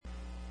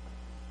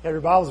Have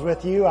your Bibles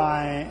with you.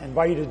 I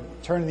invite you to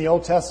turn in the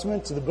Old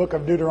Testament to the book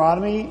of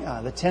Deuteronomy,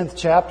 the 10th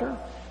chapter.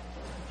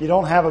 If you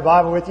don't have a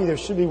Bible with you, there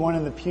should be one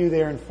in the pew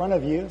there in front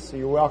of you, so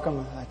you're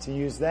welcome to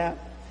use that.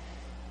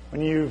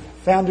 When you've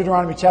found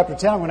Deuteronomy chapter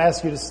 10, I'm going to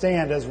ask you to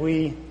stand as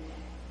we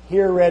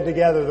hear read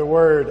together the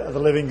Word of the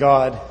living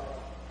God.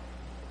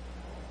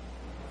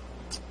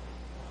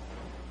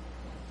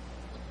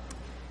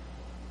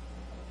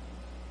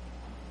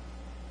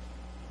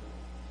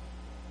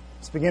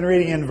 Let's begin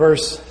reading in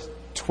verse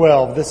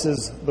 12. This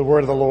is the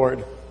word of the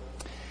Lord.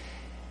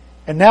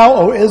 And now,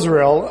 O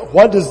Israel,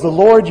 what does the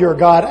Lord your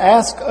God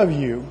ask of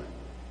you,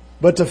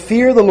 but to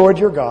fear the Lord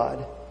your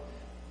God,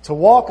 to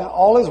walk in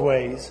all His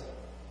ways,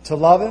 to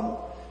love Him,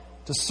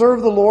 to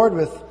serve the Lord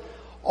with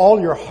all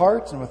your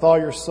heart and with all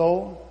your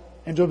soul,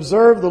 and to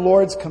observe the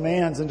Lord's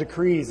commands and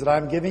decrees that I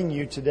am giving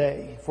you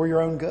today for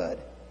your own good.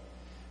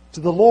 To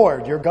the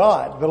Lord your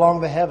God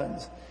belong the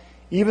heavens,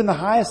 even the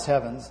highest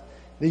heavens,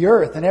 the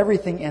earth and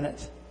everything in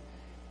it.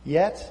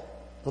 Yet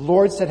the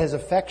Lord set His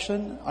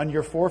affection on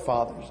your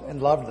forefathers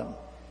and loved them.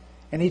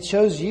 And He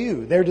chose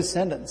you, their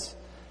descendants,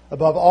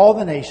 above all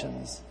the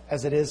nations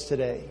as it is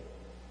today.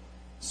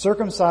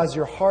 Circumcise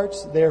your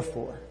hearts,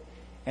 therefore,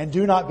 and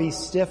do not be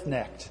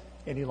stiff-necked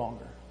any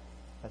longer.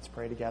 Let's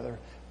pray together.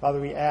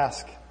 Father, we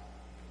ask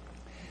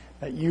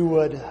that you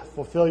would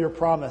fulfill your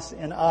promise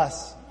in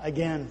us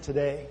again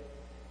today.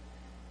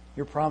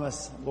 Your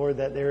promise, Lord,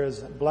 that there is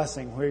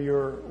blessing where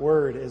your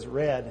word is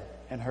read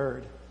and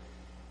heard.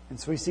 And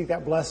so we seek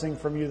that blessing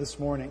from you this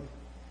morning.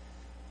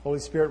 Holy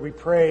Spirit, we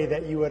pray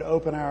that you would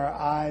open our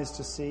eyes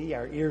to see,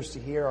 our ears to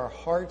hear, our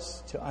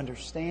hearts to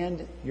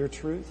understand your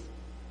truth.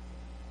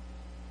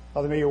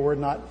 Father, may your word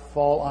not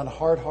fall on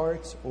hard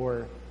hearts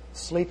or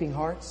sleeping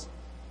hearts,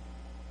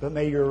 but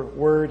may your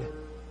word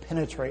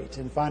penetrate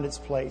and find its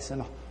place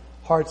in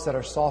hearts that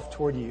are soft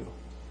toward you.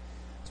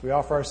 So we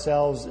offer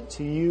ourselves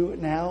to you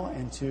now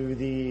and to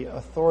the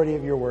authority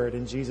of your word.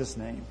 In Jesus'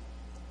 name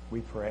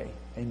we pray.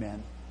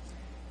 Amen.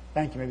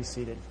 Thank you. You may be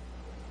seated.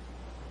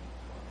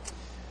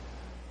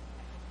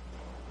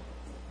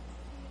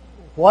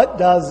 What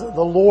does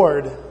the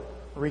Lord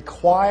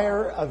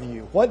require of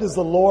you? What does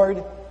the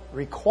Lord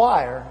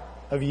require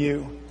of you?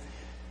 You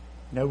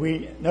know,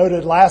 we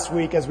noted last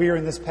week as we were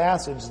in this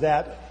passage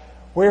that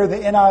where the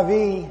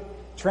NIV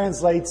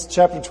translates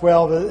chapter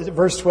 12,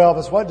 verse 12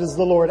 as what does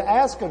the Lord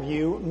ask of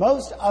you,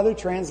 most other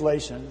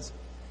translations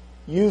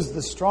use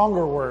the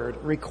stronger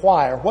word,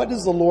 require. What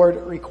does the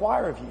Lord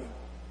require of you?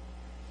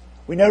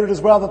 We noted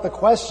as well that the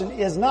question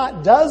is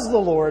not, does the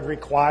Lord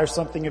require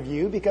something of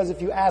you? Because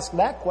if you ask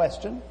that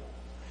question,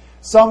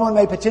 someone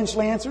may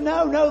potentially answer,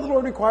 no, the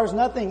Lord requires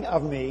nothing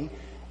of me.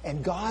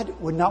 And God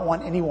would not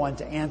want anyone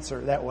to answer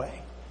that way.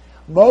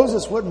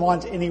 Moses wouldn't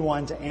want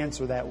anyone to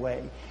answer that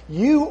way.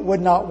 You would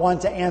not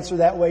want to answer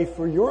that way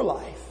for your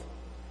life,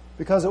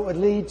 because it would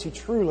lead to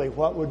truly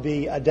what would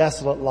be a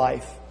desolate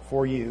life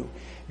for you.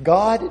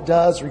 God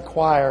does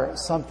require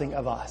something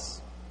of us.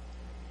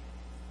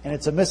 And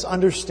it's a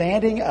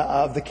misunderstanding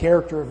of the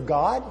character of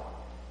God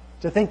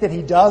to think that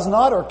He does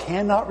not or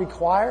cannot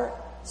require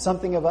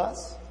something of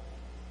us.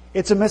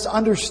 It's a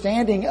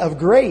misunderstanding of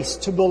grace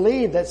to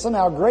believe that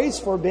somehow grace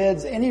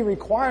forbids any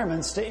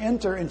requirements to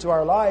enter into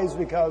our lives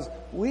because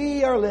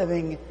we are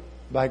living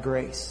by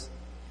grace.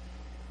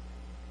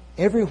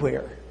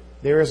 Everywhere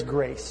there is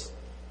grace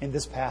in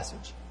this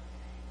passage,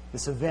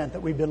 this event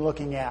that we've been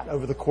looking at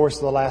over the course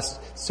of the last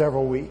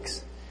several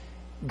weeks.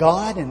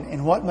 God,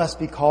 in what must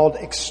be called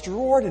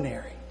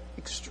extraordinary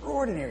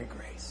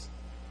grace,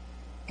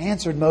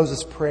 answered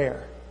Moses'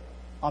 prayer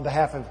on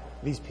behalf of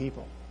these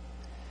people.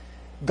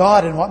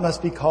 God, in what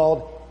must be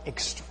called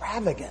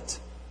extravagant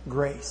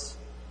grace,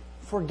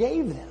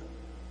 forgave them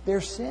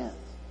their sins.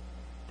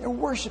 They're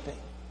worshiping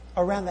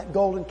around that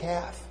golden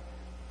calf,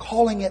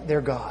 calling it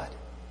their God.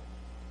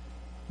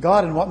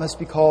 God, in what must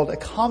be called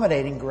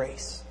accommodating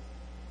grace,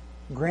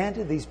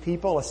 granted these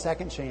people a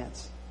second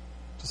chance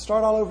to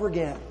start all over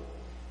again.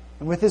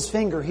 And with His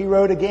finger, He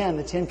wrote again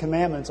the 10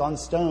 Commandments on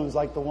stones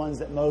like the ones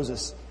that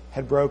Moses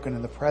had broken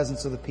in the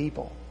presence of the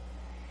people.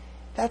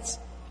 That's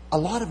a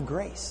lot of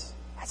grace.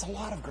 That's a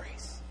lot of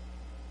grace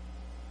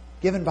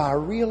given by a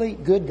really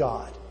good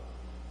God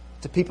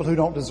to people who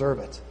don't deserve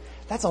it.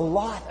 That's a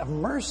lot of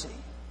mercy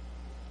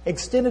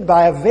extended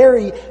by a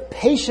very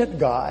patient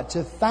God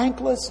to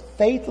thankless,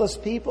 faithless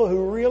people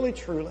who really,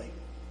 truly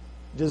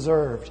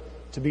deserved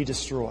to be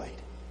destroyed.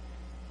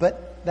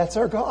 But that's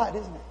our God,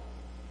 isn't it?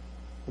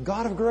 The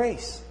God of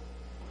grace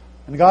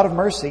and the God of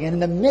mercy. And in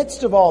the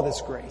midst of all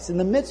this grace,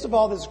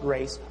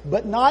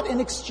 but not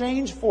in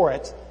exchange for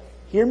it,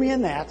 hear me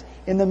in that,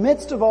 in the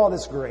midst of all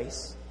this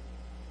grace,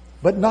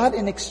 but not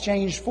in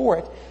exchange for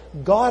it,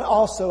 God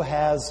also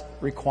has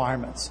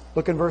requirements.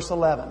 Look in verse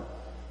 11.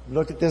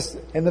 Look at this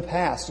in the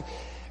past.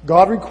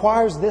 God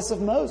requires this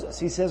of Moses.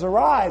 He says,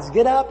 arise,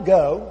 get up,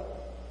 go.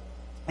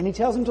 And He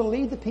tells him to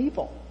lead the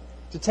people,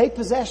 to take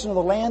possession of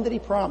the land that He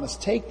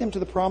promised. Take them to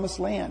the promised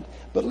land.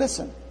 But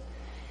listen,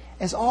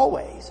 as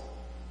always,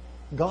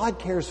 God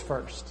cares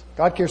first.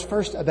 God cares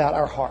first about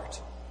our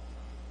heart.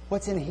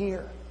 What's in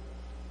here?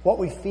 what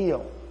we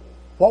feel,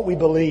 what we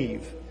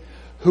believe,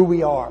 who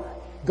we are.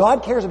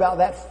 God cares about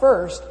that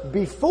first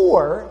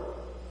before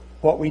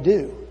what we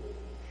do.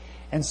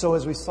 And so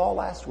as we saw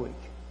last week,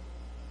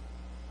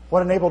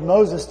 what enabled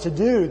Moses to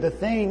do the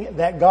thing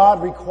that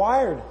God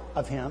required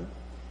of him,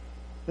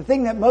 the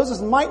thing that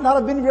Moses might not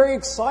have been very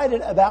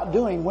excited about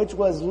doing, which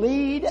was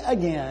lead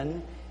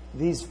again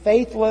these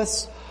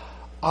faithless,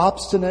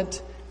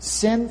 obstinate,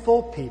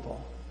 sinful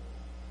people.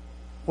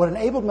 What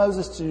enabled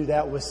Moses to do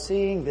that was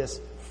seeing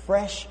this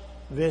fresh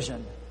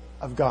vision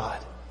of God.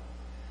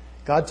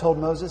 God told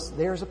Moses,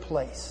 there's a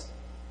place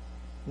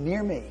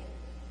near me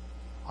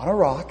on a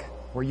rock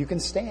where you can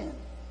stand,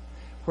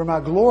 where my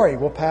glory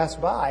will pass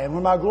by. And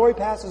when my glory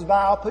passes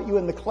by, I'll put you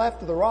in the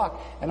cleft of the rock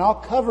and I'll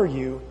cover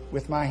you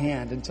with my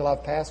hand until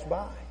I've passed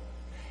by.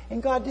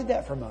 And God did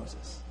that for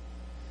Moses.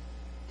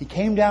 He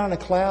came down in a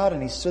cloud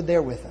and he stood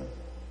there with him.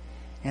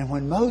 And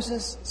when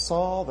Moses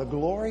saw the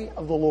glory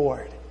of the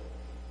Lord,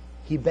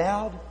 he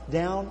bowed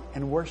down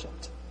and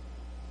worshiped.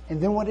 And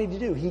then what did he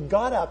do? He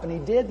got up and he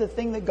did the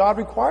thing that God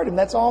required him.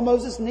 That's all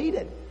Moses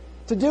needed,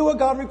 to do what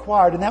God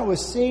required, and that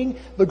was seeing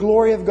the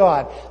glory of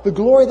God. The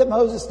glory that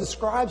Moses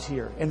describes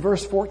here in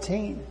verse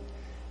 14.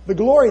 The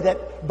glory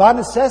that by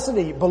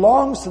necessity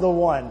belongs to the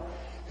one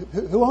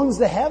who owns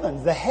the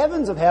heavens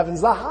of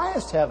heavens, the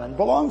highest heaven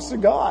belongs to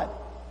God,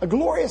 a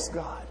glorious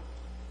God.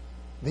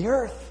 The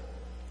earth,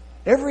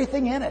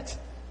 everything in it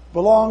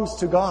belongs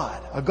to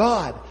God, a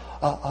God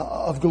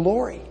of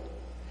glory.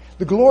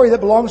 The glory that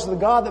belongs to the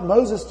God that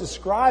Moses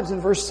describes in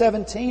verse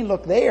 17,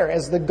 look there,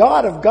 as the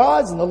God of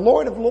gods and the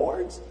Lord of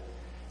lords,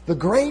 the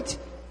great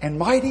and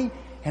mighty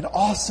and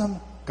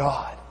awesome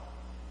God.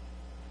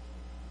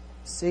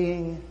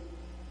 Seeing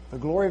the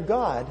glory of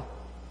God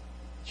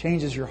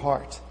changes your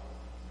heart.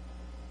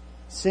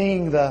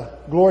 Seeing the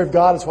glory of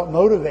God is what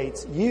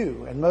motivates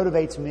you and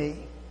motivates me.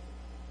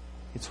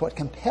 It's what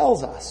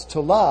compels us to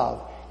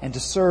love and to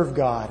serve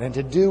God and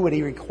to do what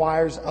He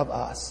requires of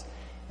us.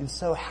 And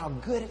so how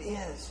good it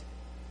is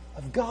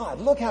of God.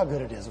 Look how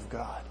good it is of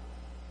God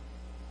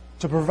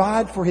to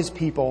provide for His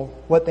people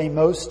what they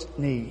most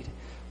need.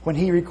 When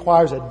He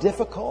requires a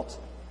difficult,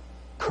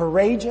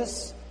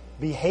 courageous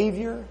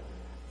behavior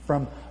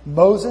from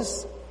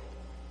Moses,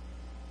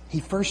 He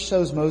first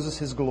shows Moses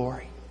His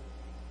glory.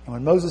 And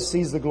when Moses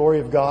sees the glory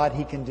of God,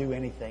 he can do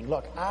anything.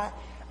 Look,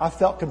 I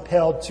felt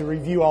compelled to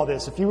review all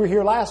this. If you were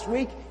here last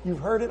week, you've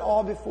heard it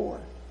all before.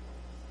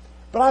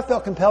 But I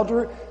felt compelled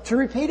to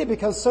repeat it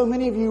because so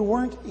many of you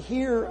weren't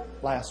here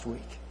last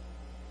week.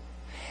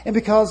 And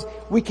because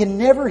we can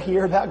never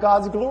hear about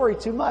God's glory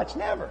too much.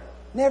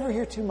 Never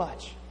hear too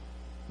much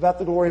about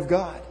the glory of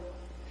God.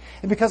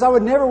 And because I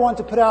would never want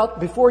to put out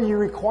before you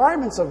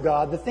requirements of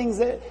God, the things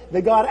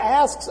that God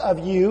asks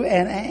of you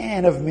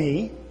and of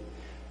me,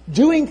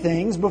 doing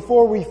things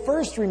before we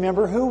first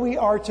remember who we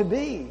are to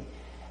be.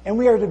 And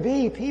we are to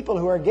be people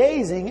who are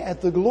gazing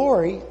at the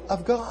glory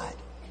of God.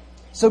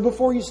 So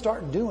before you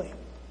start doing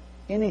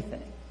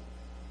anything,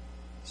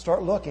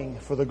 start looking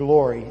for the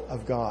glory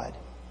of God.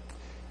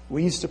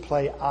 We used to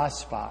play I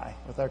Spy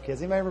with our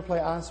kids. Anybody ever play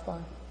I Spy?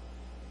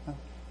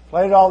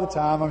 Played it all the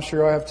time. I'm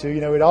sure I have too.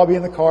 You know, we'd all be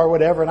in the car,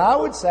 whatever. And I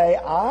would say,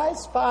 I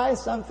spy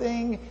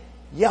something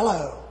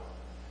yellow.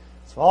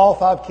 So all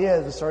 5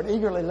 kids would start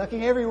eagerly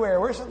looking everywhere.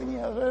 Where's something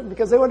yellow?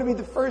 Because they want to be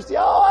the first.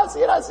 Oh, I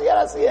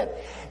see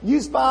it.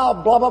 You spy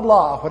blah, blah,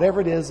 blah.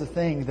 Whatever it is, the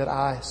thing that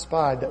I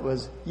spied that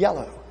was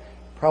yellow.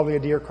 Probably a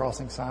deer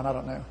crossing sign. I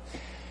don't know.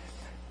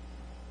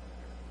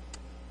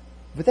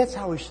 But that's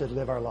how we should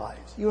live our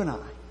lives. You and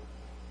I.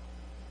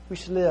 We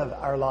should live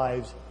our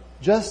lives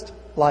just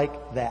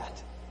like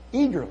that.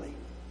 Eagerly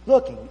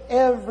looking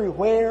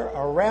everywhere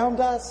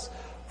around us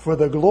for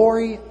the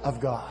glory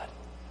of God.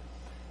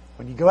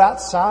 When you go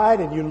outside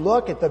and you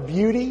look at the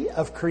beauty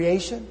of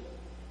creation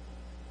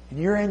and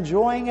you're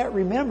enjoying it,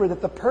 remember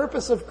that the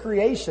purpose of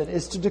creation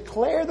is to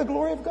declare the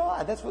glory of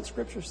God. That's what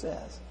Scripture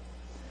says.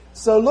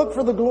 So look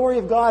for the glory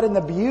of God in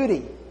the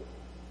beauty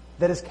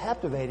that is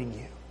captivating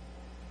you.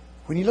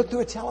 When you look through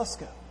a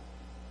telescope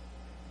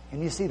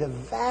and you see the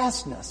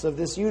vastness of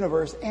this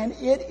universe, and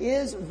it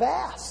is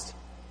vast,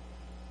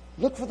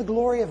 look for the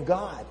glory of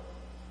God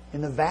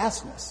in the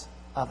vastness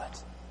of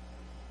it.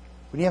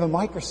 When you have a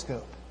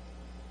microscope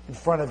in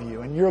front of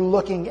you and you're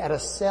looking at a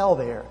cell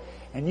there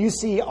and you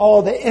see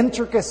all the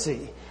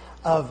intricacy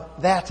of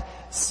that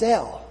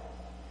cell,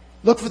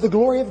 look for the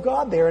glory of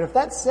God there. And if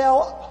that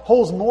cell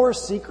holds more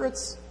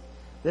secrets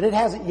that it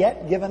hasn't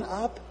yet given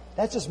up,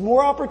 that's just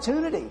more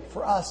opportunity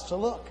for us to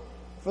look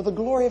for the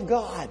glory of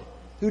God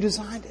who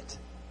designed it.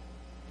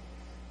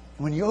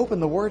 And when you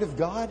open the Word of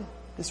God,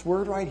 this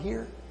word right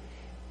here,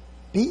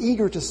 be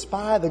eager to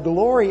spy the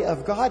glory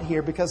of God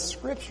here, because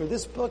Scripture,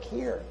 this book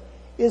here,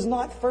 is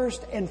not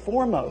first and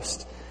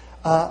foremost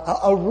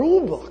a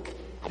rule book.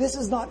 This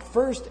is not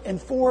first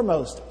and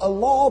foremost a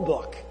law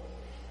book.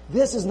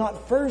 This is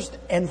not first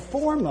and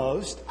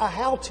foremost a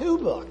how-to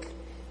book.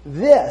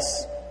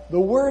 This, the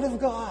Word of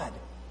God,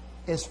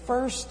 is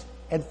first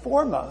and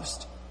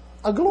foremost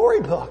a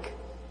glory book.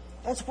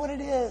 That's what it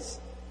is.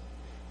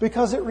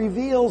 because it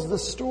reveals the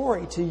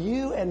story to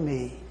you and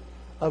me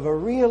of a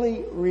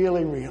really,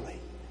 really, really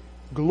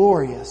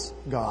glorious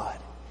God.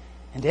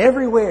 And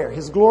everywhere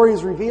His glory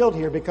is revealed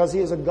here because He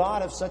is a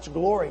God of such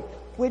glory.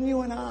 When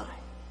you and I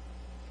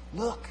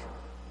look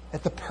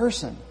at the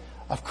person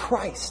of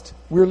Christ,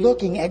 we're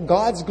looking at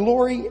God's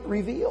glory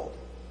revealed.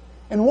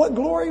 And what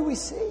glory we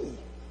see.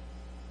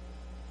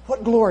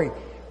 What glory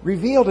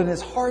revealed in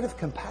His heart of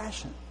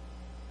compassion.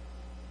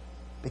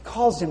 It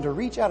caused Him to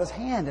reach out His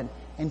hand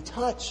and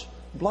touch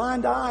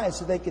blind eyes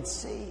so they could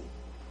see.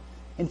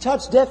 And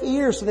touch deaf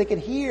ears so they could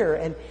hear.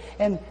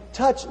 And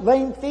touch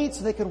lame feet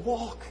so they could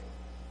walk.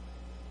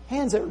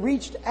 Hands that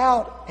reached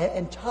out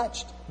and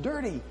touched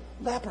dirty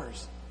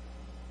lepers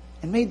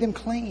and made them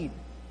clean.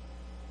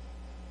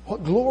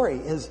 What glory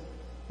is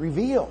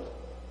revealed.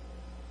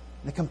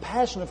 The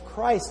compassion of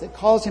Christ that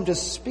caused Him to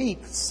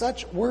speak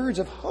such words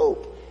of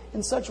hope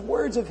and such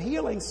words of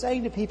healing,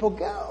 saying to people,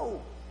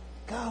 go,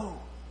 go,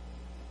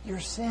 your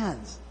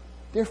sins,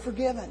 they're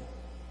forgiven.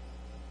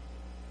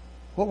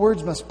 What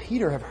words must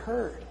Peter have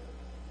heard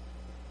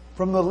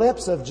from the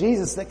lips of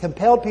Jesus that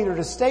compelled Peter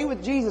to stay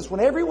with Jesus when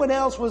everyone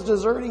else was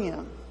deserting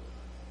him?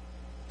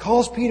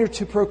 Calls Peter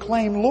to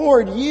proclaim,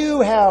 Lord,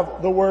 you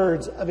have the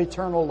words of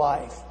eternal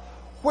life.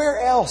 Where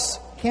else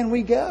can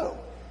we go?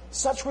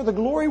 Such were the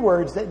glory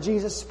words that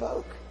Jesus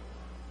spoke.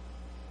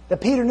 That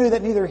Peter knew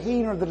that neither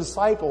he nor the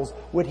disciples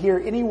would hear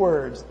any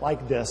words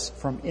like this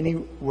from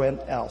anyone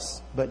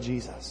else but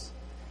Jesus.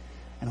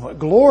 And what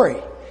glory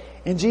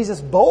in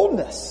Jesus'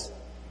 boldness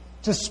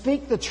to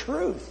speak the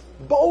truth,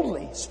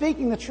 boldly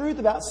speaking the truth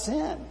about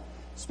sin,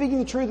 speaking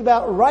the truth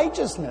about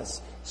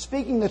righteousness,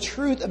 speaking the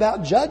truth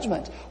about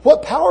judgment.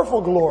 What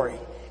powerful glory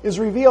is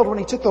revealed when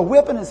He took the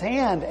whip in His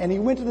hand and He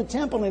went to the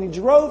temple and He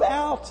drove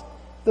out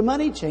the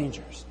money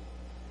changers.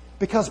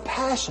 Because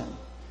passion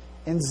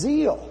and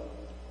zeal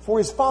for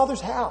His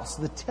Father's house,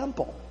 the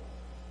temple,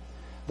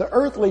 the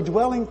earthly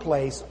dwelling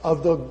place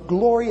of the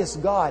glorious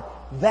God,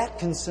 that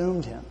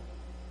consumed Him.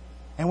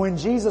 And when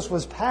Jesus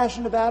was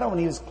passionate about it, when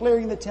He was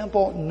clearing the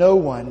temple, no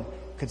one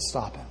could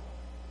stop Him.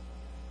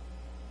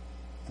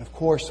 And of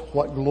course,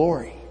 what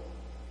glory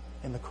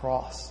in the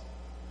cross.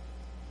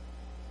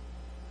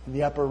 In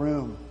the upper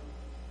room,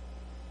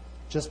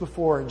 just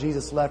before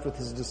Jesus left with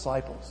His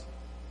disciples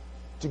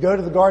to go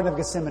to the Garden of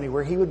Gethsemane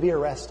where He would be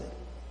arrested,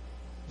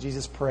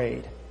 Jesus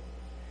prayed.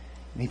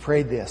 And He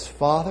prayed this,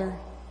 Father,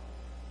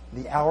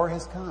 the hour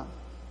has come.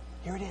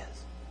 Here it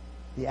is.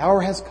 The hour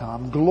has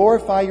come.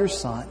 Glorify your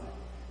Son,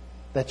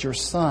 that your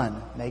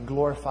Son may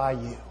glorify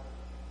you.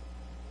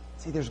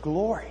 See, there's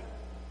glory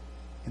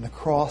in the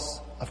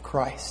cross of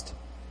Christ.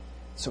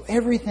 So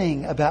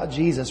everything about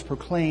Jesus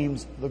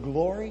proclaims the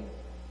glory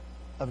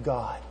of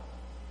God.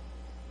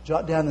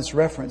 Jot down this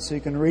reference so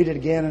you can read it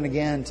again and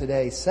again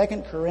today.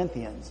 2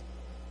 Corinthians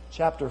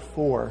chapter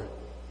 4,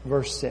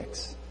 verse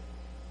 6.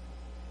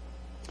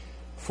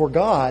 For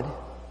God,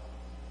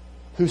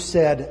 who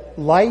said,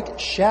 light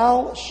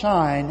shall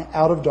shine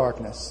out of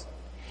darkness,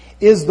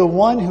 is the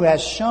one who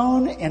has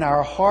shone in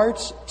our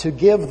hearts to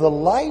give the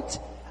light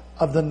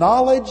of the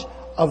knowledge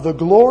of the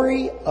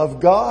glory of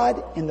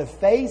God in the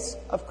face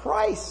of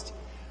Christ.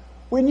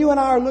 When you and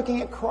I are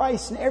looking at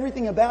Christ and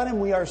everything about Him,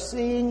 we are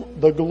seeing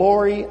the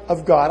glory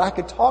of God. I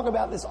could talk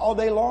about this all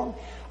day long.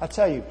 I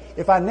tell you,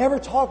 if I never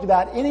talked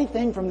about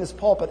anything from this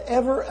pulpit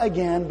ever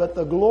again but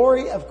the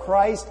glory of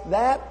Christ,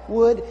 that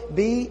would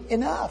be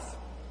enough.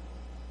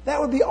 That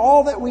would be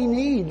all that we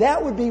need.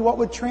 That would be what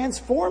would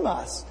transform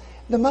us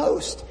the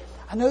most.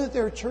 I know that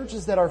there are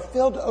churches that are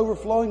filled to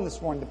overflowing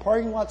this morning. The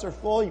parking lots are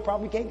full. You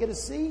probably can't get a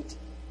seat.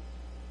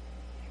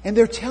 And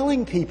they're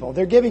telling people,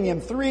 they're giving them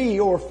 3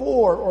 or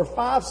 4 or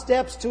 5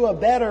 steps to a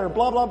better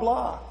blah, blah,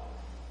 blah.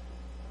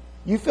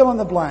 You fill in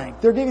the blank.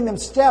 They're giving them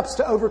steps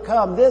to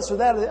overcome this or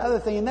that or the other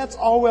thing. And that's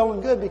all well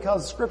and good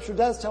because Scripture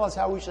does tell us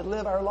how we should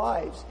live our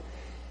lives.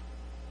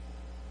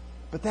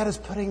 But that is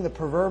putting the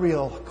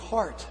proverbial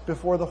cart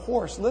before the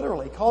horse,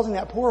 literally, causing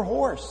that poor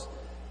horse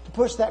to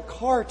push that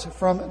cart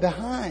from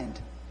behind.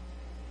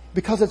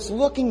 Because it's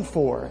looking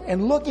for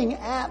and looking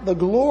at the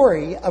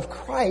glory of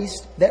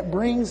Christ that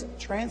brings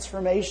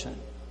transformation.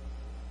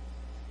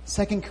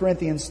 2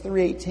 Corinthians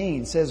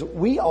 3:18 says,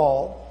 we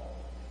all,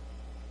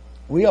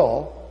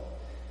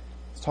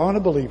 it's talking to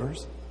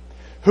believers,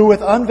 who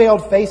with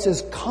unveiled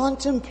faces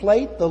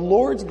contemplate the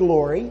Lord's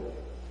glory,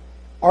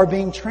 are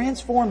being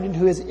transformed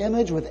into His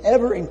image with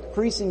ever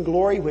increasing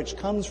glory, which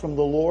comes from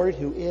the Lord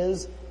who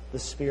is the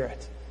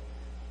Spirit.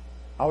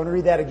 I want to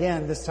read that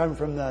again, this time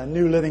from the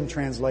New Living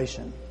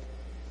Translation.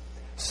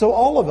 So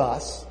all of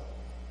us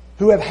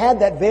who have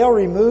had that veil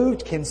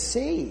removed can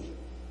see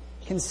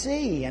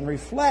and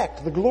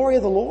reflect the glory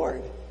of the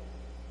Lord.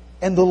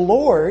 And the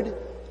Lord,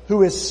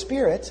 who is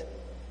Spirit,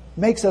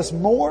 makes us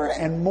more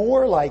and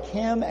more like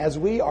Him as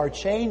we are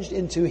changed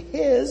into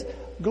His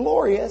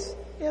glorious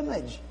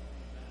image.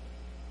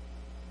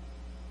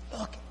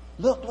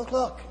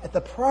 Look at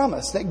the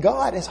promise that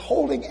God is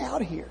holding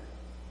out here.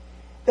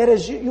 That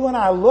as you and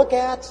I look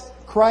at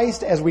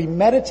Christ, as we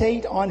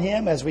meditate on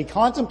Him, as we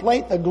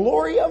contemplate the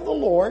glory of the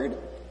Lord,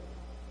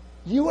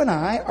 you and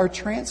I are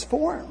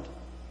transformed.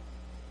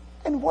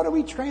 And what are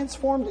we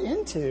transformed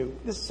into?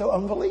 This is so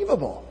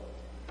unbelievable.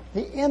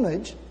 The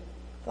image,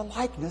 the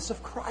likeness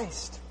of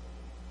Christ.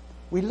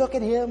 We look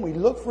at Him, we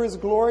look for His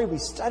glory, we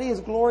study His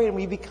glory, and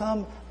we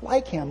become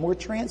like Him. We're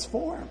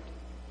transformed.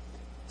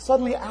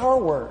 Suddenly our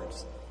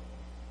words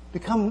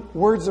become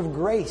words of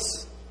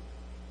grace,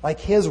 like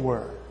His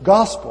word,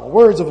 gospel,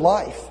 words of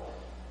life.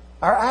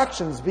 Our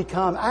actions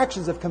become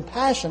actions of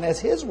compassion as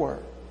His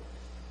word.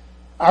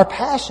 Our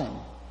passion,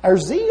 our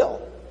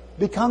zeal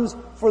becomes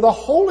for the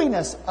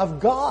holiness of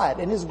God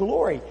and His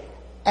glory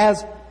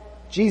as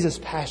Jesus'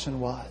 passion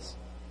was.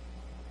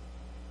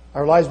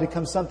 Our lives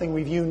become something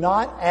we view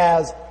not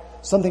as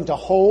something to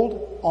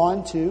hold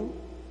on to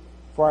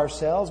for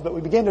ourselves, but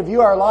we begin to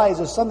view our lives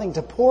as something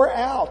to pour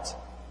out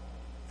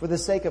for the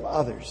sake of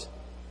others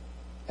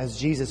as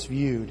Jesus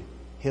viewed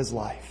His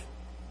life.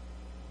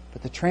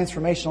 But the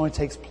transformation only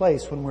takes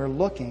place when we're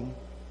looking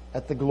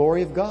at the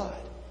glory of God.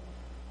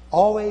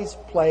 Always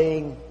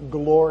playing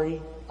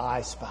glory,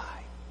 I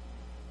spy.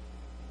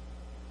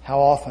 How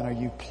often are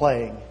you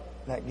playing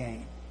that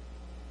game?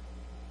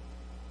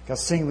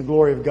 Because seeing the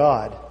glory of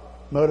God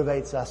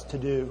motivates us to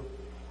do,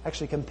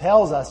 actually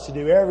compels us to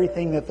do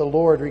everything that the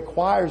Lord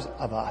requires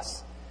of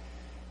us.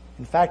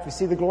 In fact, we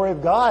see the glory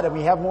of God and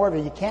we have more of a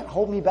 "you can't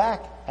hold me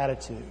back"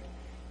 attitude.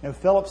 You know,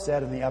 Philip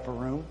said in the upper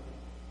room,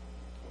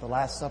 the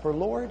Last Supper,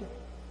 Lord,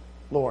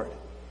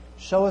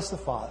 show us the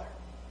Father,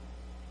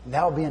 and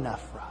that will be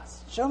enough for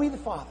us. Show me the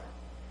Father.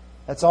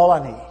 That's all I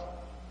need.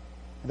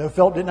 And though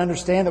Philip didn't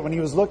understand that when he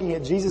was looking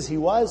at Jesus, he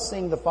was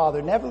seeing the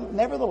Father,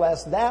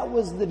 nevertheless, that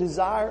was the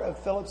desire of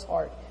Philip's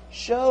heart.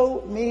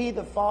 Show me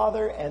the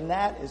Father, and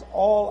that is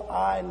all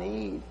I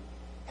need.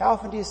 How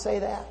often do you say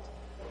that?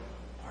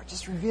 Lord,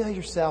 just reveal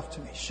yourself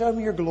to me. Show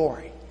me your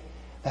glory.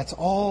 That's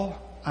all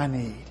I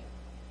need.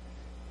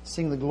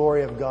 Seeing the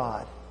glory of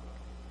God.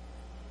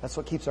 That's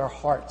what keeps our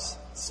hearts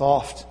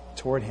soft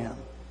toward Him.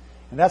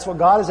 And that's what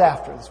God is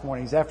after this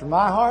morning. He's after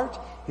my heart.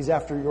 He's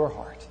after your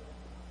heart.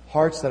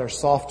 Hearts that are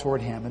soft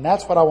toward Him. And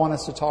that's what I want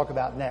us to talk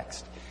about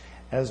next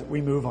as we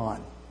move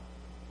on.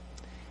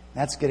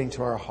 That's getting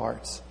to our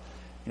hearts.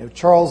 You know,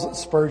 Charles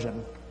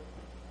Spurgeon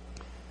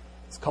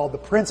is called the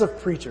Prince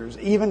of Preachers.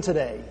 Even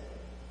today,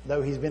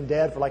 though he's been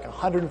dead for like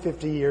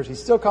 150 years,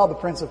 he's still called the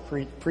Prince of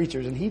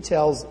Preachers. And he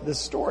tells this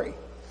story.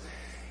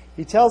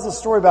 He tells a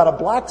story about a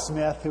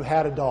blacksmith who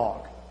had a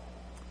dog.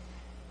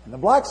 And the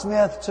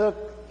blacksmith took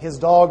his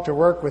dog to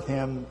work with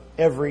him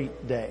every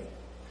day.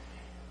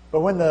 But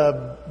when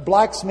the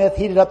blacksmith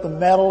heated up the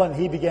metal and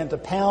he began to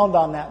pound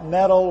on that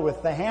metal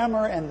with the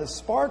hammer and the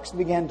sparks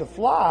began to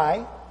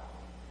fly,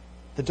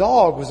 the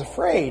dog was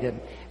afraid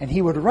and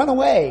he would run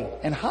away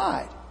and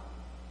hide.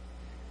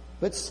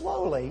 But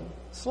slowly,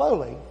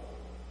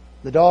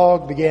 the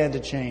dog began to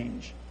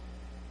change.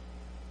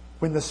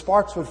 When the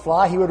sparks would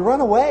fly, he would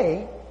run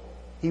away,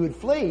 he would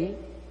flee,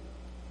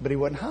 but he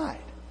wouldn't hide.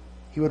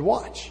 He would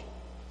watch.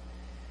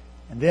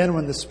 And then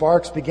when the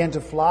sparks began to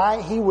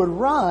fly, he would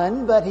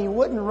run, but he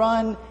wouldn't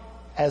run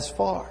as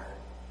far.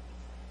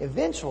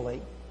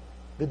 Eventually,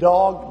 the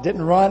dog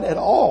didn't run at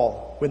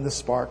all when the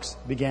sparks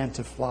began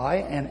to fly.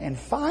 And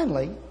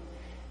finally,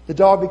 the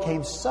dog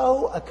became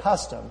so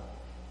accustomed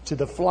to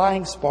the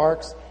flying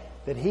sparks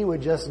that he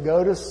would just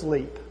go to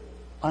sleep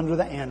under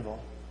the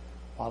anvil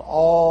while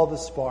all the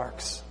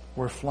sparks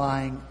were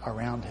flying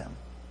around him.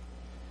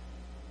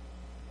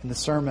 In the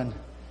sermon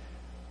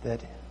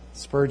that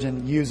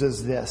Spurgeon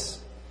uses this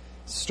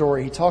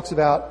story, he talks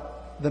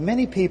about the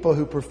many people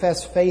who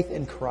profess faith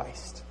in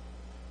Christ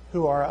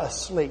who are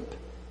asleep.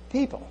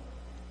 People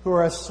who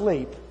are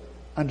asleep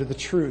under the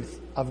truth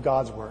of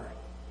God's Word.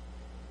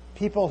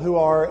 People who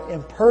are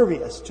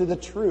impervious to the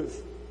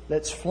truth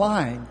that's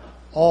flying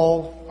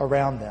all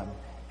around them,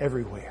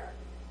 everywhere.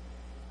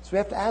 So we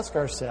have to ask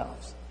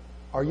ourselves,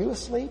 are you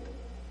asleep?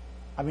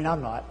 I mean,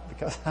 I'm not,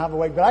 because I'm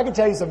awake, but I can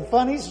tell you some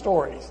funny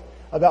stories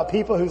about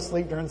people who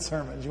sleep during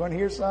sermons. You want to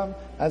hear some?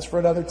 That's for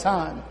another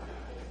time.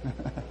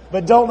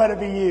 But don't let it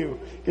be you,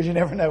 because you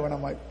never know when I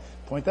might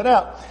point that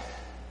out.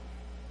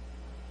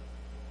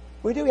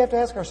 We have to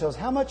ask ourselves,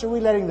 how much are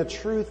we letting the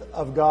truth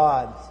of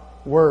God's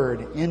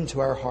Word into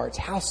our hearts?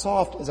 How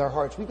soft is our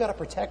hearts? We've got to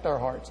protect our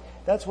hearts.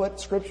 That's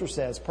what Scripture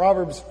says.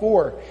 Proverbs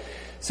 4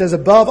 says,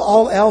 above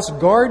all else,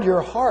 guard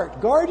your heart.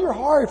 Guard your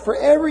heart, for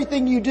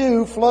everything you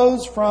do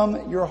flows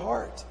from your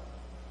heart.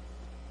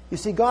 You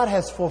see, God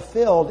has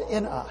fulfilled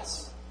in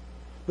us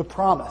the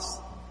promise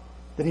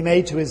that He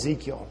made to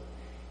Ezekiel.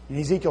 In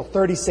Ezekiel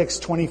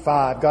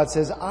 36:25, God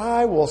says,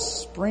 I will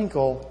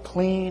sprinkle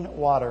clean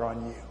water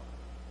on you. Isn't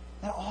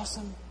that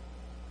awesome?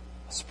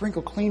 I'll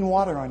sprinkle clean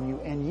water on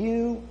you, and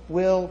you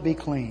will be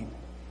clean.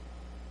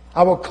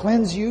 I will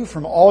cleanse you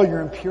from all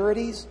your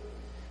impurities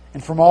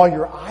and from all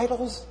your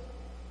idols.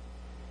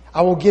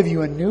 I will give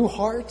you a new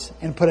heart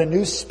and put a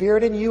new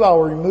spirit in you. I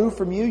will remove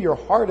from you your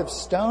heart of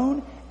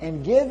stone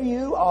and give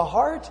you a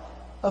heart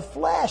of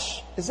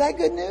flesh. Is that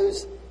good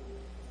news?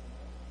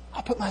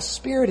 I'll put my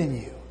spirit in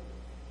you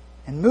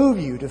and move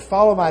you to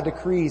follow my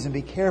decrees and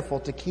be careful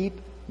to keep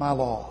my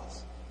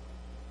laws.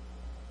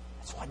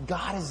 That's what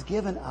God has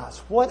given us.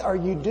 What are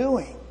you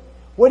doing?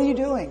 What are you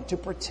doing to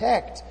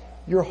protect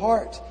your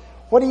heart?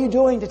 What are you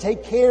doing to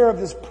take care of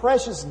this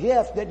precious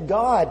gift that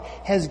God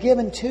has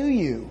given to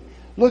you?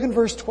 Look in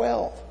verse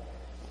 12.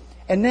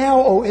 And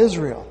now, O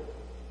Israel,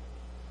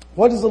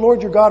 what does the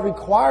Lord your God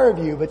require of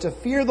you but to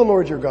fear the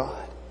Lord your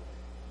God,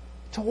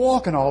 to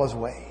walk in all His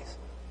ways,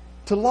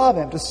 to love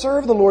Him, to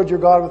serve the Lord your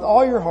God with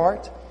all your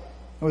heart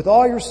and with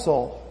all your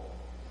soul.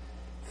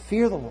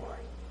 Fear the Lord.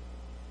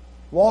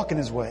 Walk in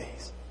His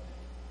ways.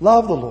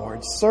 Love the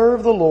Lord.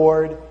 Serve the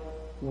Lord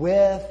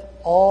with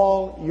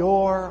all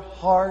your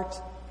heart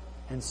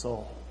and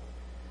soul.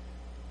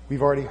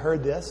 We've already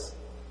heard this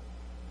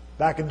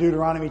back in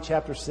Deuteronomy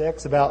chapter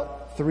 6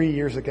 about 3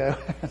 years ago.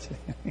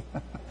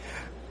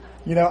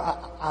 You know,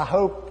 I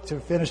hope to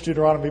finish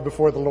Deuteronomy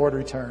before the Lord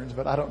returns,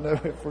 but I don't know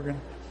if we're going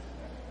to.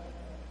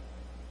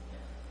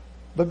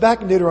 But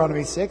back in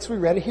Deuteronomy 6, we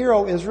read, Hear,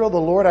 O Israel, the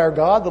Lord our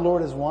God, the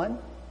Lord is one.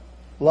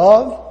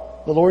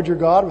 Love the Lord your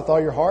God with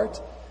all your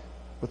heart,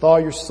 with all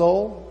your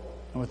soul,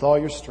 and with all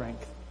your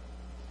strength.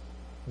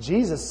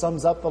 Jesus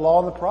sums up the law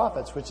and the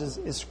prophets, which is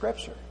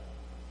Scripture,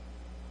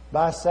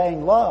 by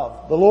saying,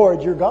 love the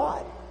Lord your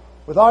God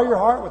with all your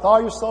heart, with all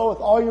your soul, with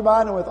all your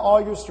mind, and with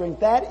all your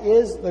strength. That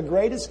is the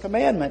greatest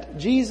commandment.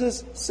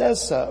 Jesus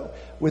says so.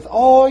 With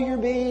all your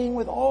being,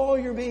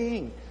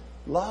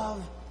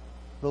 love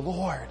the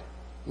Lord.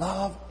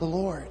 Love the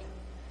Lord.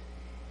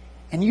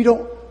 And you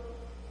don't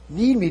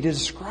need me to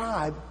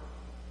describe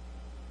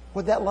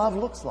what that love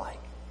looks like.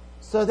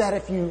 So that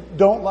if you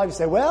don't love, you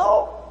say,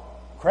 well,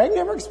 Craig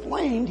never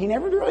explained. He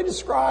never really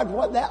described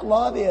what that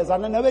love is. I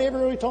know nobody ever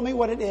really told me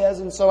what it is,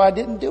 and so I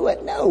didn't do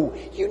it. No,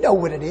 you know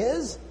what it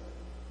is.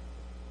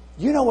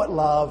 You know what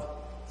love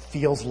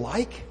feels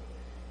like.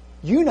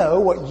 You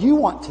know what you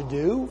want to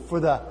do for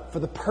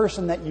the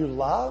person that you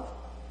love.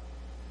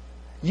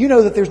 You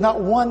know that there's not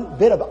one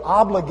bit of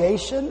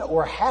obligation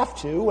or have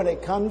to when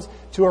it comes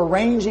to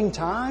arranging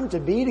time to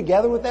be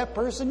together with that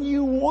person.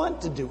 You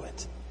want to do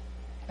it.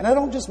 And I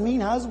don't just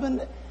mean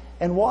husband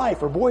and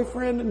wife or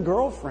boyfriend and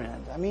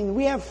girlfriend. I mean,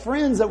 we have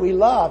friends that we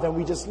love and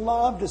we just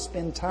love to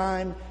spend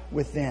time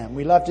with them.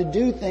 We love to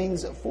do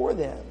things for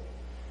them.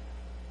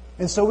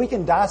 And so we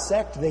can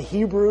dissect the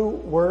Hebrew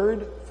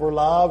word for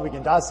love. We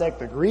can dissect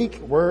the Greek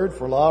word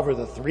for love, or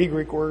the 3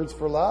 Greek words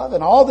for love,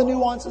 and all the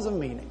nuances of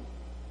meaning,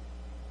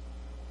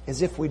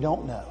 as if we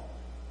don't know.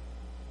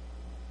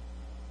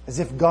 As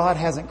if God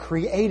hasn't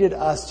created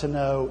us to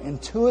know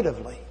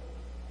intuitively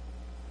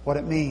what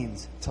it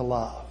means to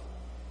love.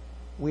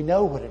 We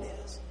know what it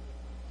is.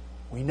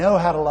 We know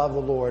how to love the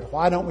Lord.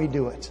 Why don't we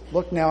do it?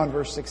 Look now in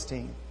verse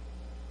 16.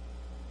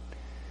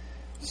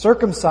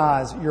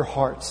 Circumcise your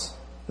hearts,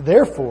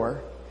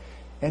 therefore,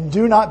 and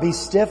do not be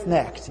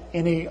stiff-necked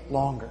any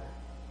longer.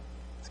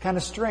 It's kind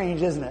of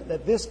strange, isn't it,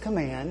 that this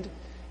command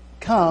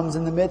comes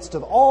in the midst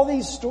of all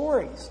these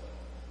stories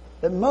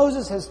that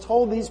Moses has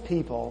told these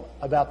people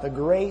about the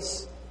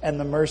grace and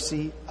the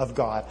mercy of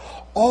God.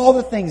 All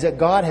the things that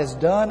God has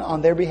done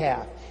on their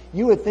behalf.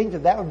 You would think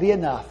that would be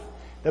enough.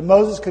 That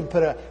Moses could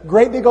put a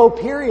great big old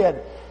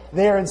period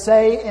there and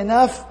say,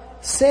 enough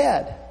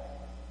said.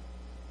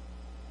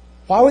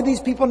 Why would these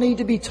people need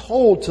to be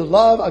told to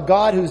love a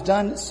God who's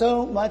done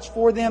so much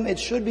for them? It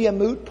should be a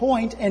moot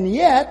point. And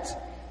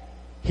yet,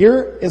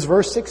 here is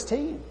verse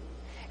 16.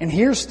 And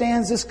here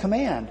stands this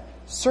command.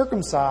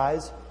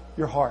 Circumcise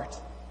your heart.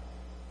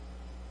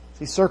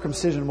 See,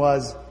 circumcision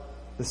was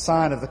the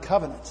sign of the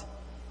covenant.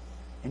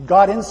 And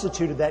God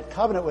instituted that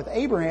covenant with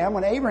Abraham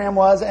when Abraham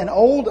was an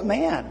old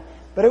man.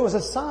 But it was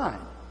a sign.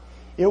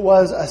 It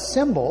was a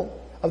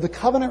symbol of the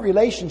covenant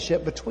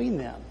relationship between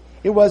them.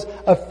 It was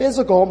a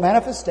physical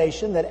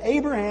manifestation that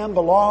Abraham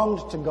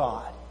belonged to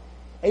God.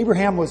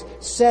 Abraham was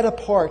set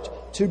apart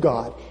to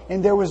God.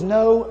 And there was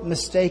no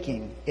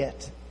mistaking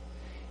it.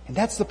 And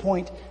that's the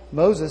point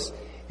Moses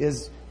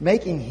is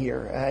making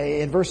here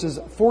in verses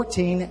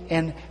 14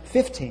 and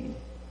 15.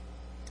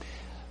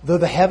 Though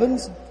the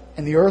heavens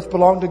and the earth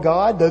belong to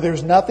God, though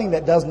there's nothing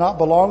that does not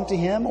belong to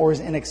Him or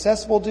is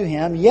inaccessible to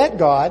Him, yet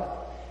God,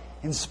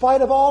 in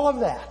spite of all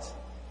of that,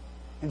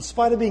 in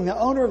spite of being the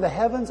owner of the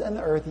heavens and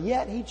the earth,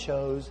 yet He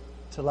chose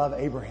to love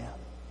Abraham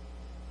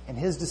and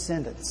his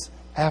descendants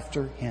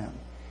after him.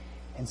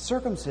 And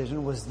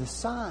circumcision was the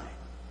sign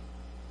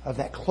of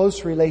that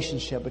close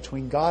relationship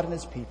between God and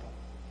His people.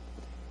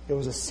 It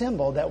was a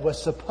symbol that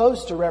was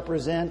supposed to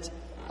represent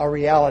a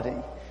reality,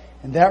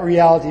 and that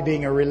reality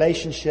being a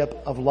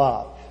relationship of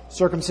love.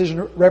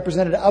 Circumcision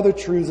represented other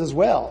truths as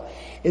well.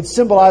 It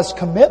symbolized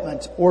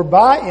commitment or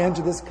buy-in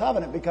to this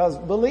covenant, because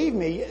believe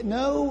me,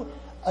 no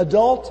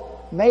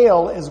adult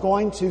male is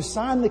going to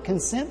sign the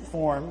consent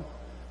form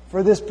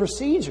for this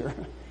procedure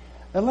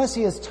unless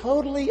he is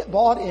totally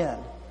bought in.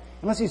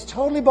 Unless he's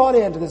totally bought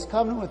into this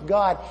covenant with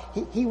God,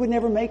 he would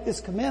never make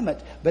this commitment.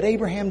 But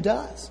Abraham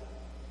does.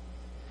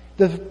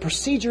 The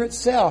procedure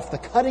itself, the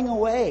cutting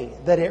away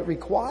that it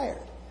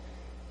required,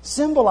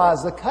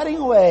 symbolized the cutting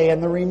away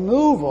and the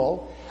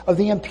removal of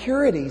the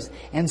impurities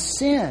and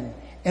sin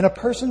in a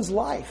person's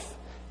life.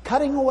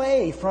 Cutting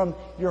away from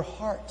your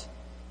heart.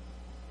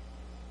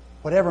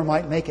 whatever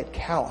might make it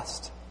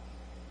calloused.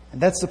 And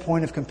that's the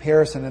point of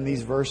comparison in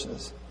these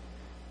verses.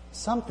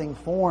 Something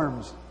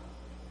forms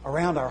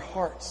around our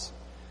hearts.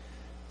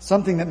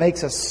 Something that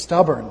makes us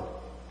stubborn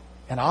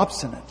and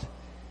obstinate.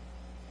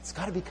 It's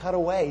got to be cut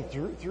away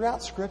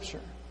throughout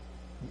Scripture.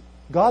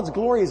 God's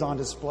glory is on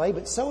display,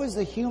 but so is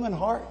the human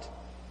heart.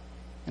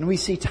 And we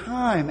see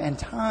time and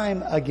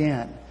time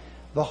again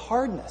the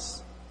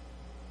hardness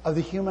of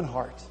the human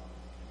heart.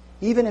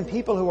 Even in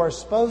people who are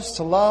supposed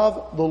to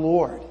love the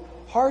Lord.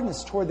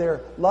 Hardness toward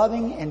their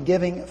loving and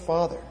giving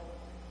Father.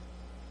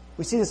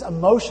 We see this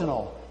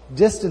emotional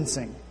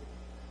distancing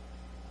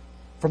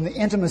from the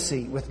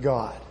intimacy with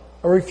God.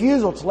 A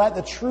refusal to let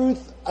the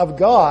truth of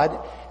God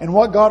and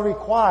what God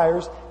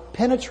requires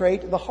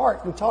penetrate the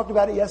heart. We talked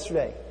about it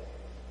yesterday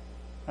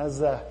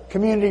as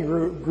community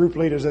group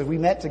leaders as we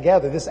met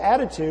together. This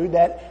attitude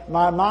that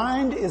my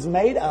mind is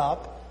made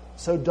up,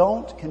 so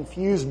don't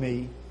confuse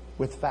me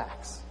with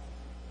facts.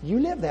 You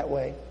live that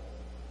way,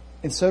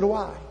 and so do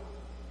I.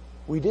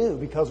 We do,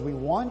 because we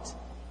want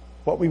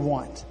what we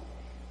want.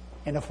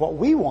 And if what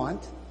we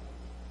want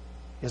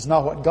is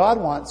not what God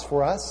wants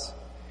for us,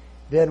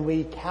 then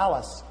we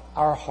callous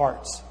our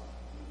hearts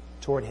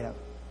toward Him.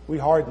 We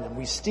harden them.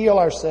 We steel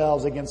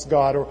ourselves against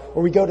God,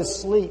 or we go to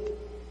sleep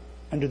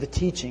under the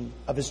teaching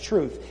of His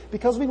truth,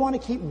 because we want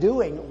to keep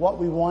doing what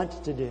we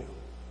want to do,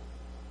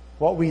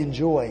 what we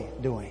enjoy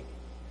doing.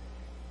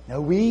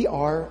 Now, we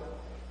are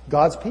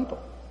God's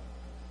people.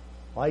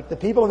 Like the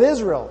people of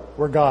Israel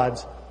were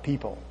God's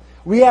people.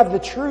 We have the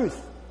truth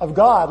of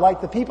God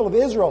like the people of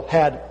Israel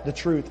had the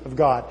truth of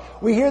God.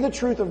 We hear the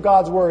truth of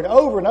God's Word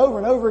over and over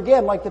and over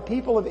again like the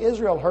people of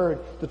Israel heard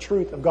the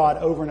truth of God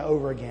over and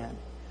over again.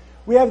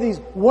 We have these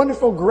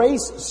wonderful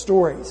grace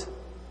stories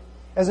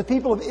as the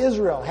people of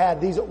Israel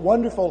had these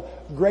wonderful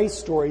grace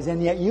stories.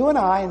 And yet you and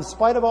I, in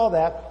spite of all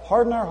that,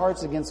 harden our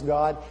hearts against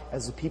God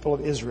as the people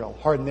of Israel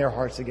harden their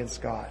hearts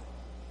against God.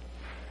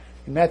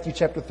 In Matthew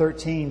chapter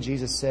 13,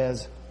 Jesus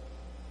says,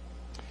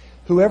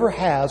 "Whoever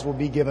has will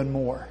be given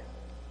more,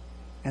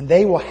 and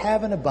they will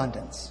have an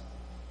abundance.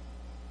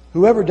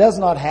 Whoever does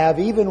not have,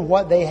 even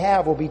what they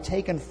have will be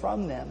taken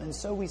from them." And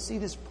so we see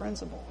this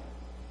principle.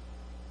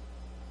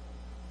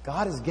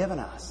 God has given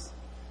us,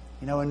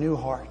 a new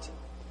heart.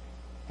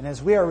 And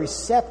as we are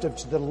receptive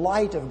to the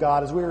light of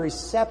God, as we are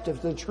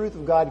receptive to the truth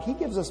of God, He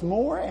gives us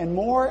more and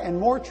more and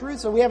more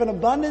truth, so we have an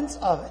abundance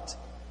of it.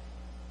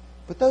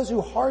 But those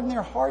who harden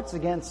their hearts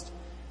against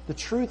the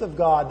truth of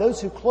God, those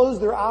who close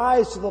their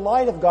eyes to the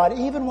light of God,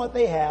 even what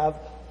they have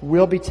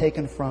will be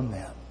taken from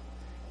them.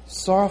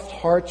 Soft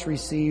hearts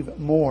receive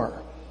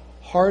more.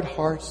 Hard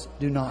hearts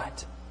do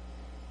not.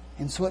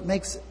 And so it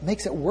makes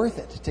it worth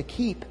it to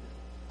keep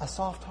a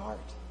soft heart.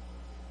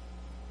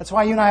 That's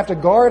why you and I have to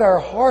guard our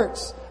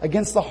hearts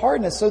against the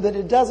hardness so that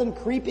it doesn't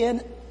creep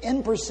in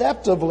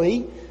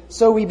imperceptibly,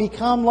 so we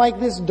become like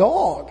this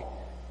dog,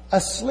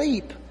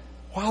 asleep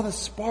while the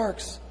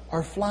sparks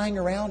are flying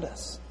around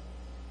us.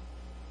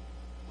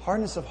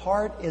 Hardness of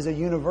heart is a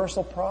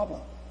universal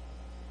problem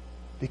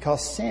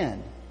because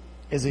sin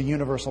is a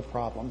universal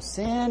problem.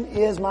 Sin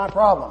is my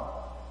problem.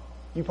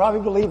 You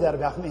probably believe that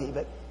about me,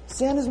 but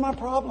sin is my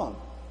problem.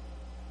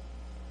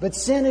 But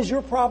sin is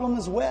your problem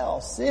as well.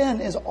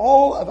 Sin is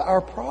all of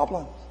our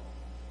problems.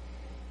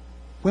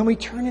 When we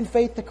turn in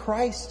faith to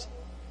Christ,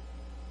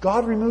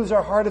 God removes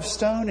our heart of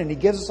stone and He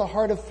gives us a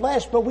heart of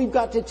flesh, but we've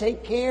got to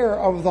take care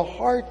of the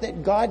heart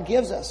that God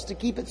gives us to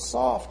keep it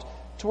soft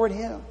toward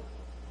Him.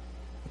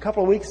 A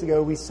couple of weeks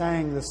ago, we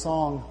sang the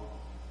song,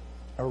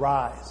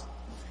 "Arise."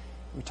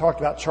 We talked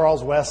about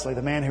Charles Wesley,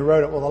 the man who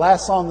wrote it. Well, the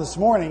last song this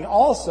morning,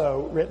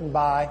 also written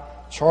by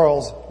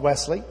Charles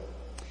Wesley.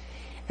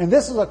 And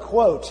this is a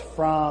quote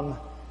from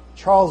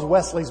Charles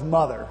Wesley's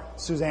mother,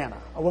 Susanna,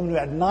 a woman who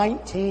had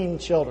 19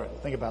 children.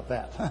 Think about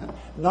that.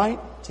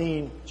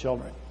 19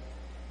 children.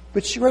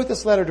 But she wrote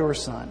this letter to her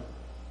son.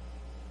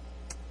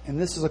 And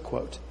this is a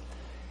quote.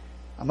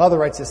 A mother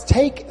writes this: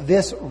 "Take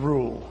this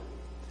rule.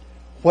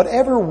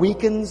 Whatever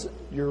weakens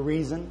your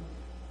reason,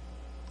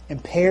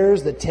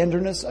 impairs the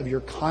tenderness of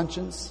your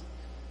conscience,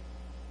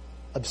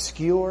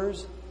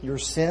 obscures your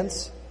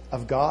sense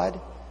of God,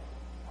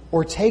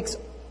 or takes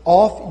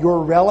off your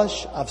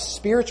relish of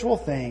spiritual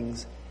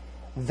things,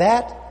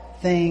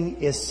 that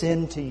thing is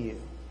sin to you,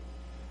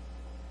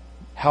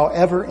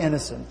 however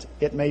innocent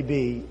it may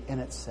be in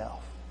itself."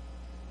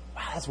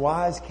 Wow, that's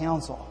wise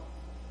counsel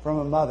from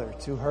a mother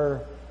to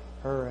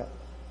her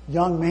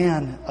young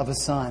man of a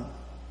son.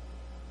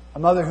 A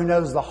mother who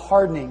knows the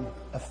hardening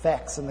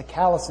effects and the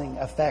callousing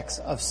effects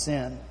of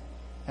sin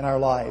in our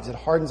lives. It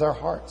hardens our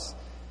hearts.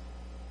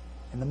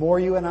 And the more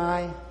you and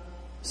I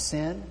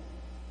sin,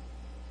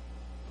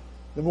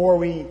 the more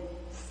we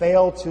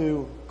fail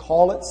to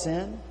call it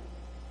sin,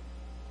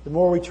 the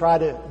more we try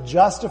to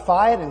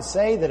justify it and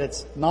say that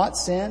it's not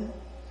sin,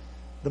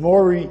 the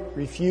more we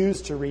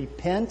refuse to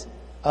repent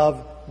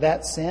of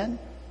that sin,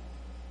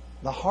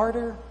 the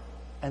harder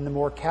and the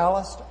more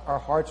calloused our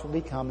hearts will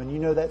become. And you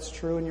know that's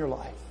true in your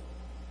life.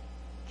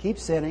 Keep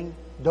sinning.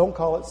 Don't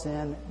call it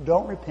sin.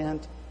 Don't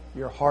repent.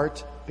 your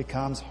heart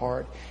becomes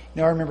hard.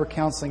 I remember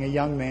counseling a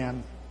young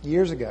man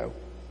years ago,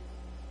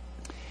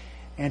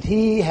 and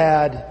he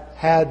had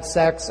had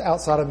sex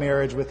outside of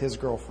marriage with his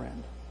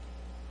girlfriend.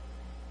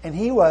 And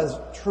he was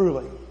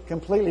truly,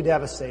 completely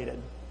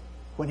devastated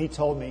when he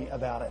told me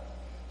about it.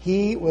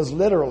 He was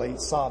literally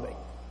sobbing,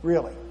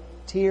 really,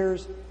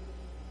 tears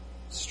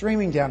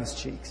streaming down his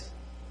cheeks.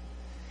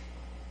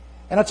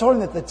 And I told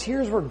him that the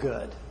tears were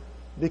good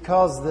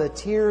because the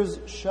tears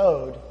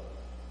showed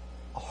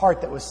a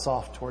heart that was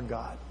soft toward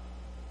God.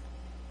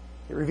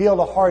 It revealed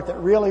a heart that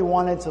really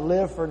wanted to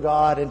live for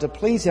God and to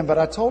please Him. But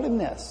I told him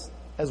this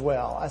as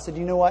well. I said,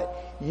 you know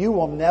what? You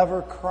will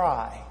never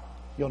cry.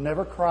 You'll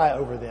never cry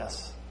over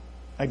this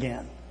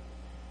again.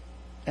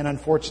 And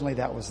unfortunately,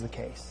 that was the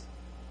case.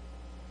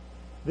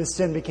 This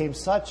sin became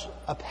such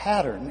a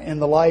pattern in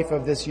the life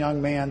of this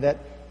young man that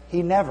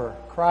he never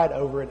cried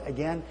over it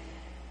again.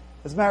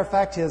 As a matter of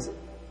fact, his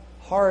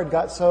heart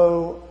got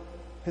so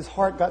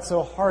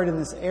hard in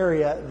this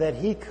area that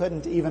he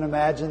couldn't even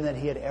imagine that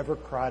he had ever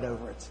cried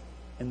over it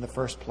in the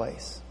first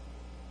place.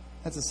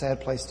 That's a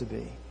sad place to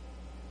be.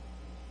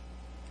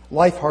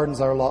 Life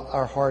hardens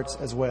our hearts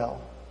as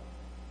well.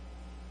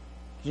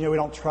 We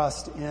don't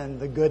trust in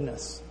the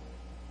goodness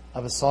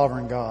of a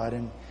sovereign God,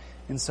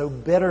 and so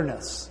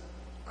bitterness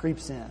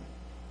creeps in.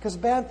 Because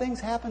bad things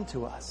happen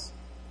to us.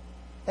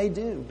 They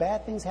do.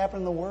 Bad things happen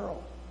in the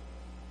world.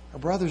 Our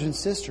brothers and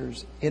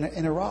sisters in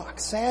Iraq,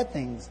 sad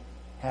things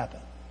happen.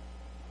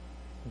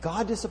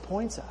 God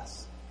disappoints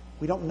us.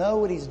 We don't know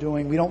what He's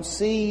doing. We don't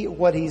see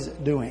what He's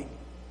doing.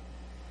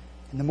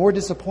 And the more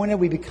disappointed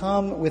we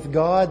become with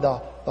God,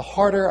 the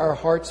harder our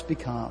hearts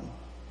become.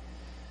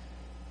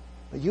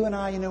 But you and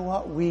I, you know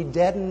what?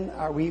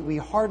 We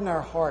harden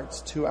our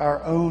hearts to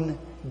our own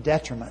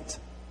detriment.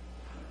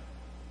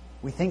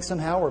 We think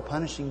somehow we're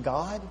punishing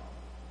God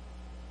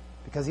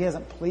because He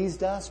hasn't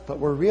pleased us, but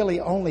we're really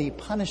only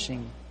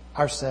punishing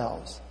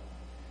ourselves.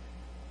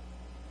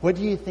 What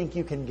do you think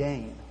you can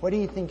gain? What do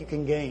you think you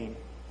can gain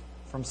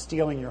from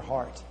steeling your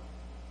heart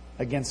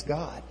against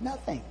God?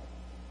 Nothing.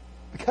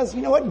 Because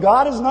you know what?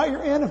 God is not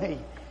your enemy.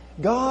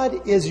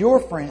 God is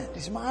your friend.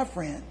 He's my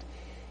friend.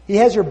 He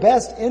has your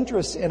best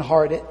interests at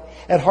heart,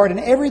 and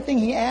everything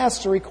He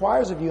asks or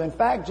requires of you. In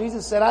fact,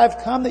 Jesus said, I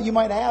have come that you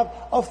might have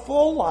a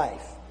full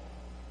life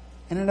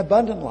and an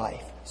abundant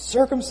life.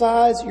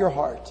 Circumcise your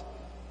heart.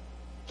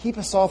 Keep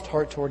a soft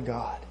heart toward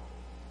God.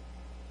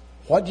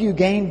 What do you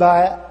gain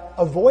by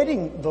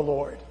avoiding the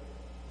Lord?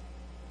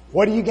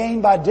 What do you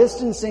gain by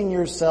distancing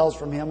yourselves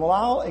from Him? Well,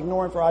 I'll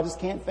ignore Him for I just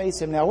can't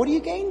face Him now. What do you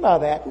gain by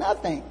that?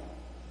 Nothing.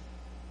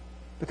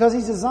 Because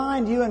He's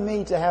designed you and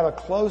me to have a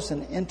close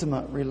and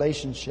intimate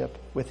relationship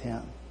with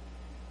Him.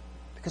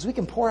 Because we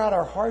can pour out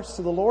our hearts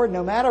to the Lord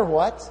no matter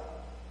what,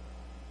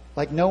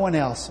 like no one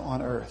else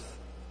on earth.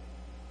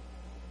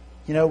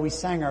 We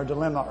sang our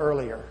dilemma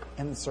earlier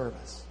in the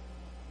service.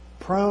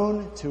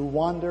 Prone to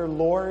wander,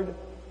 Lord,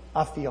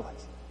 I feel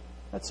it.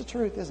 That's the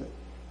truth, isn't it?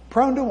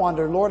 Prone to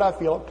wander, Lord, I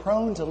feel it.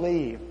 Prone to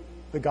leave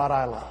the God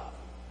I love.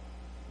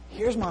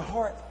 Here's my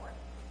heart, Lord.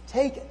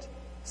 Take it.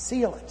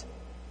 Seal it.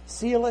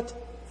 Seal it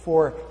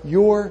for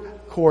your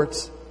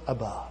courts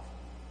above.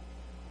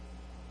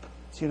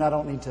 So I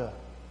don't need to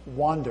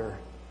wander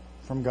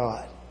from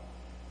God.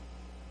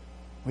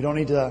 We don't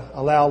need to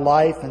allow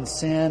life and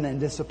sin and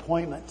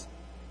disappointment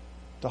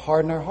to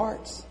harden our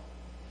hearts.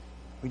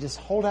 We just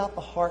hold out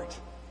the heart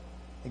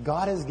that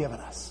God has given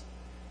us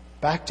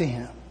back to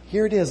Him.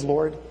 Here it is,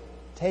 Lord.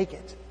 Take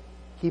it.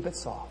 Keep it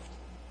soft.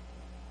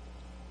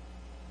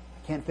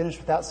 I can't finish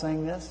without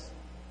saying this.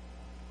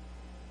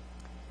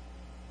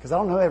 Because I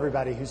don't know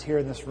everybody who's here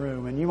in this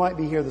room. And you might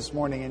be here this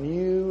morning and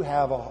you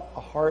have a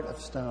heart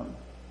of stone.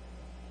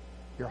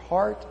 Your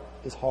heart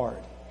is hard.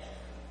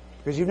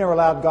 Because you've never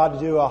allowed God to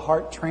do a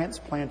heart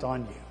transplant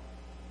on you.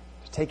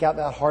 To take out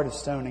that heart of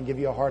stone and give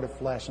you a heart of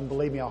flesh. And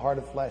believe me, a heart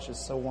of flesh is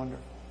so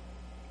wonderful.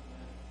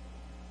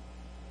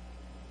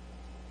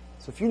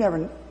 So if you've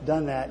never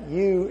done that,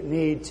 you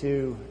need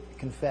to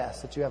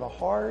confess that you have a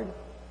hard,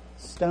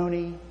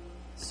 stony,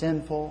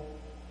 sinful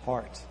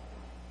heart.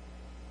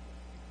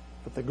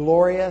 But the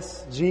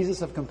glorious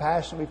Jesus of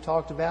compassion we've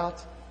talked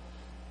about,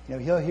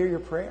 He'll hear your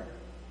prayer.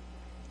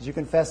 As you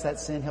confess that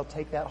sin, He'll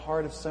take that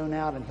heart of stone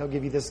out and He'll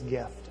give you this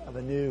gift of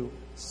a new,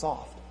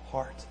 soft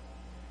heart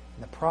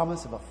and the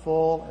promise of a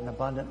full and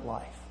abundant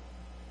life.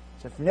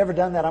 So if you've never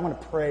done that, I'm going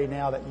to pray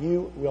now that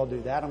you will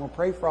do that. I'm going to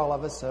pray for all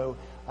of us, so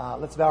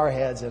let's bow our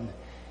heads and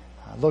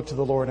look to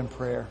the Lord in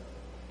prayer.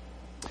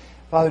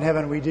 Father in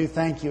heaven, we do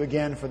thank You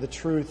again for the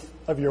truth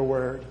of Your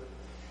word.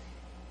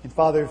 And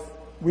Father, if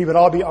we would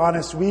all be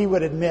honest, we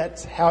would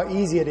admit how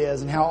easy it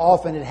is and how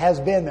often it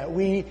has been that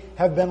we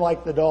have been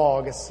like the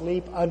dog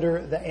asleep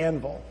under the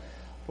anvil.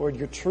 Lord,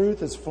 Your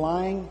truth is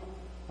flying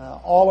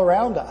all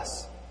around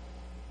us,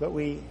 but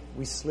we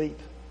sleep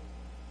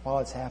while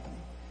it's happening.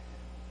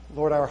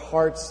 Lord, our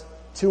hearts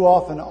too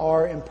often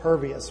are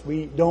impervious.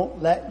 We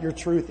don't let Your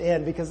truth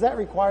in because that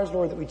requires,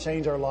 Lord, that we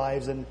change our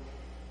lives, and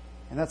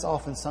that's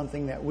often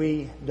something that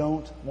we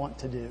don't want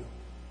to do.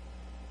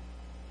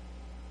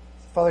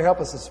 Father, help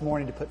us this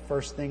morning to put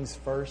first things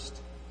first.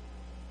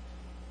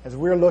 As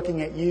we're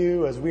looking at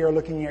you, as we are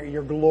looking at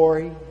your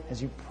glory,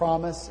 as you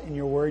promise in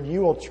your word,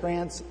 you will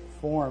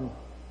transform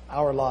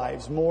our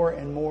lives more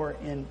and more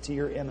into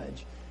your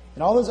image.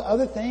 And all those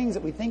other things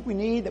that we think we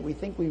need, that we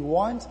think we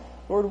want,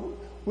 Lord,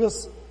 we'll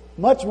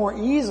much more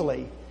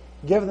easily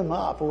give them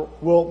up, or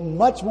we'll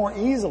much more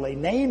easily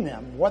name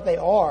them what they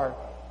are,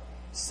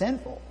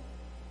 sinful,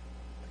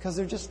 because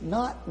they're just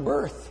not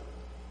worth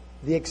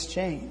the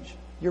exchange.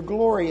 Your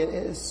glory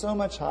is so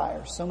much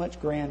higher, so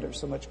much grander,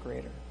 so much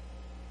greater.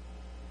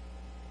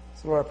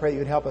 So Lord, I pray you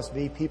would help us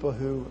be people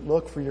who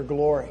look for your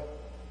glory,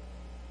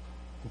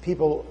 and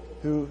people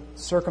who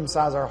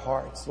circumcise our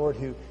hearts, Lord,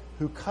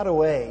 who cut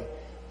away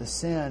the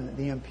sin,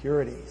 the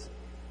impurities,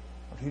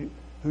 who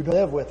don't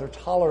live with or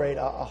tolerate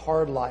a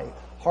hard life,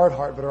 hard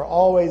heart, but are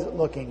always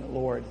looking,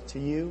 Lord, to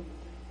you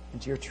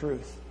and to your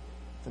truth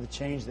for the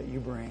change that you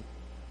bring.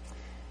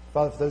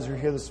 Father, for those who are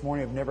here this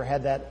morning who have never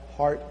had that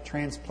heart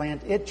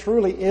transplant, it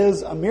truly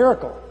is a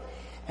miracle.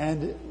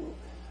 And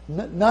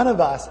none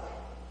of us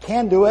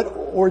can do it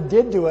or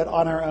did do it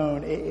on our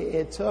own.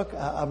 It took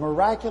a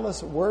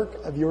miraculous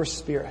work of your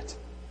Spirit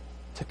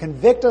to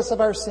convict us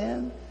of our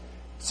sin,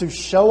 to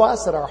show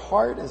us that our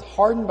heart is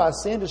hardened by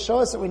sin, to show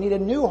us that we need a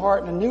new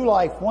heart and a new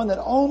life, one that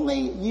only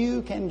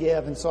you can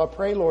give. And so I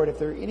pray, Lord, if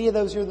there are any of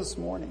those here this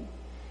morning,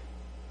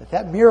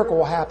 that miracle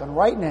will happen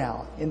right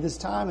now, in this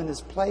time, in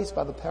this place,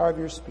 by the power of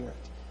your Spirit.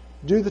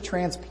 Do the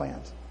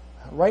transplant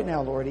right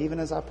now, Lord, even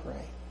as I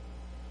pray.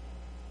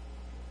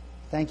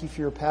 Thank you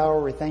for your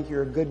power. We thank you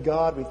you're a good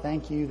God. We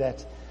thank you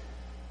that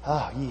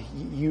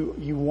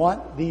you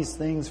want these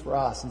things for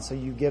us, and so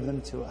you give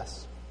them to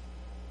us.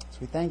 So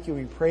we thank you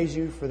and we praise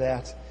you for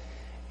that.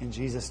 In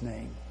Jesus'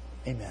 name,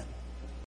 amen.